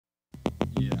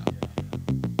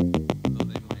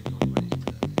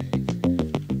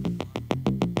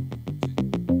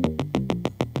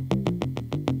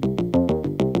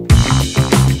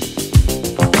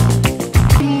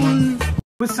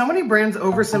With so many brands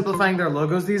oversimplifying their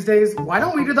logos these days, why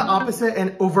don't we do the opposite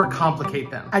and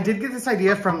overcomplicate them? I did get this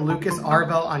idea from Lucas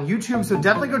Arbell on YouTube, so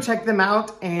definitely go check them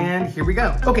out, and here we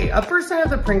go. Okay, up first I have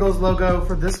the Pringles logo.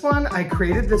 For this one, I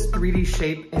created this 3D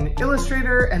shape in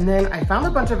Illustrator, and then I found a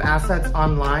bunch of assets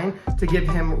online to give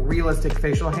him realistic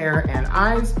facial hair and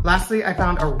eyes. Lastly, I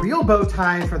found a real bow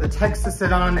tie for the text to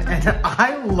sit on, and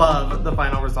I love the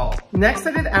final result. Next,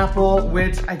 I did Apple,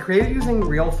 which I created using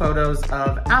real photos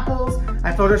of apples.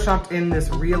 I photoshopped in this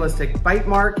realistic bite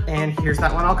mark, and here's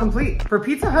that one all complete. For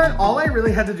Pizza Hut, all I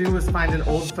really had to do was find an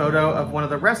old photo of one of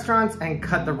the restaurants and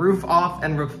cut the roof off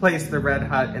and replace the red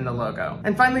hut in the logo.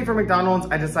 And finally, for McDonald's,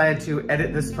 I decided to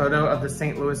edit this photo of the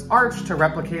St. Louis Arch to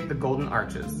replicate the golden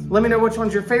arches. Let me know which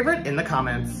one's your favorite in the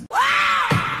comments. Wow,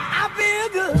 I feel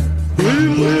good.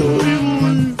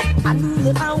 I knew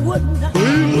that I wouldn't. I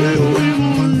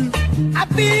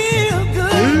feel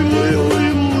good.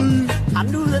 I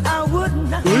knew that I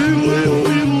wouldn't.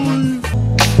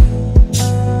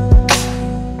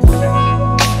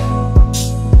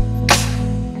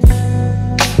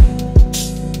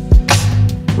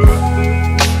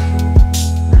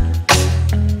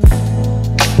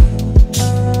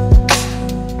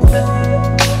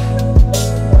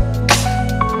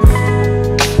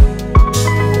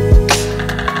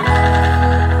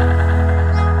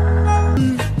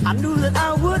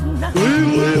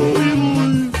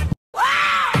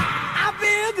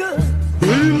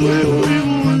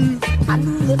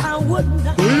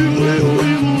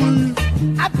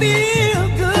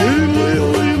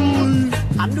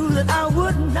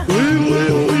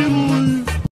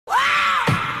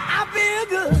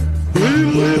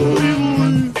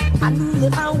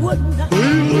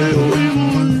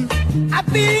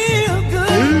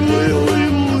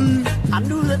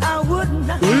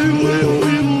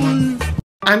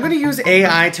 I'm gonna use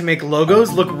AI to make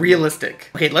logos look realistic.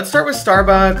 Okay, let's start with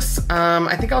Starbucks.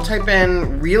 I think I'll type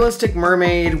in realistic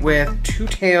mermaid with two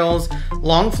tails,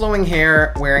 long flowing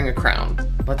hair, wearing a crown.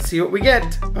 Let's see what we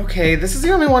get. Okay, this is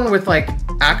the only one with like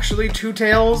actually two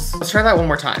tails. Let's try that one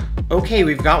more time. Okay,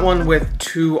 we've got one with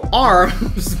two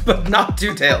arms, but not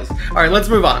two tails. All right, let's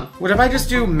move on. What if I just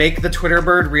do make the Twitter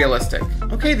bird realistic?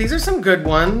 Okay, these are some good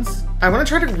ones. I want to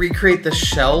try to recreate the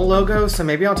shell logo, so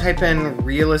maybe I'll type in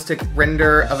realistic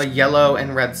render of a yellow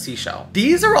and red seashell.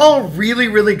 These are all really,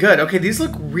 really good. Okay, these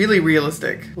look really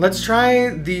realistic. Let's try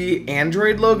the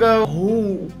Android logo.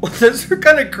 Oh, those are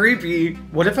kind of creepy.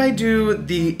 What if I do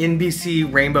the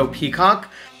NBC rainbow peacock?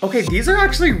 Okay, these are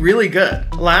actually really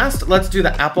good. Last, let's do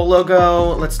the Apple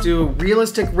logo. Let's do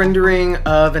realistic rendering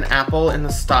of an apple in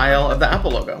the style of the Apple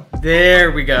logo.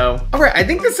 There we go. All right, I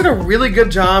think this did a really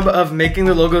good job of making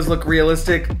the logos look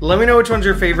realistic. Let me know which one's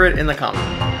your favorite in the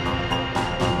comments.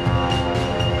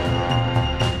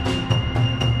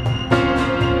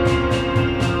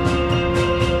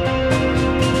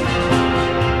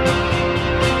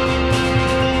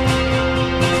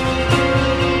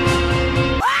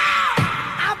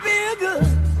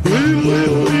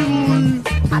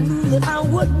 I knew that I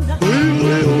wouldn't.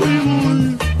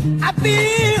 I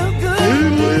feel good.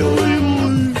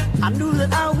 I knew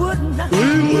that I wouldn't.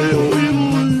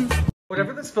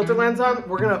 Whatever this filter lands on,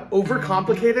 we're gonna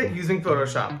overcomplicate it using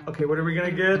Photoshop. Okay, what are we gonna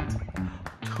get?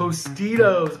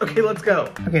 Tostitos. Okay, let's go.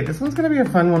 Okay, this one's gonna be a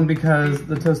fun one because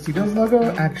the Tostitos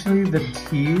logo, actually the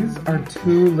T's are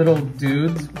two little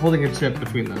dudes holding a chip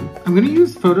between them. I'm gonna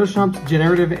use Photoshop's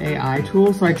generative AI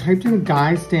tool, so I typed in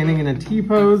guy standing in a T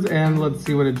pose and let's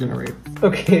see what it generates.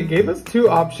 Okay, it gave us two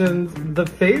options. The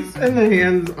face and the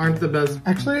hands aren't the best.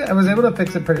 Actually, I was able to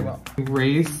fix it pretty well.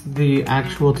 Erase the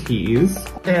actual T's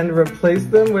and replace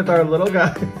them with our little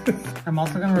guys. I'm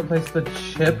also gonna replace the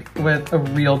chip with a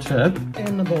real chip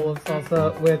and the bowl of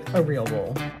salsa with a real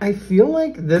bowl. I feel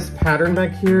like this pattern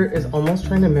back here is almost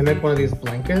trying to mimic one of these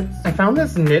blankets. I found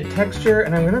this knit texture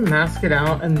and I'm gonna mask it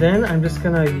out, and then I'm just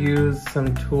gonna use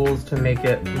some tools to make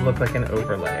it look like an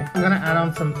overlay. I'm gonna add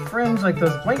on some fringe like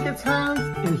those blankets have,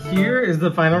 and here is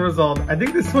the final result. I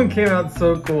think this one came out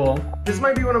so cool. This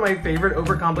might be one of my favorite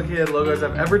overcomplicated logos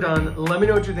I've ever done. Let me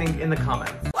know what you think in the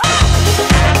comments.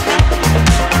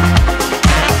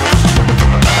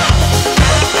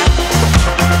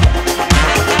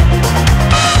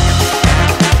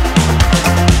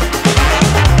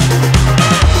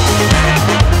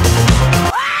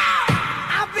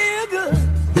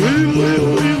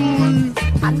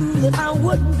 I knew that I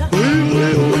wouldn't.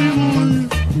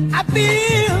 I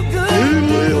feel good.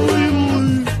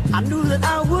 I knew that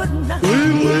I wouldn't.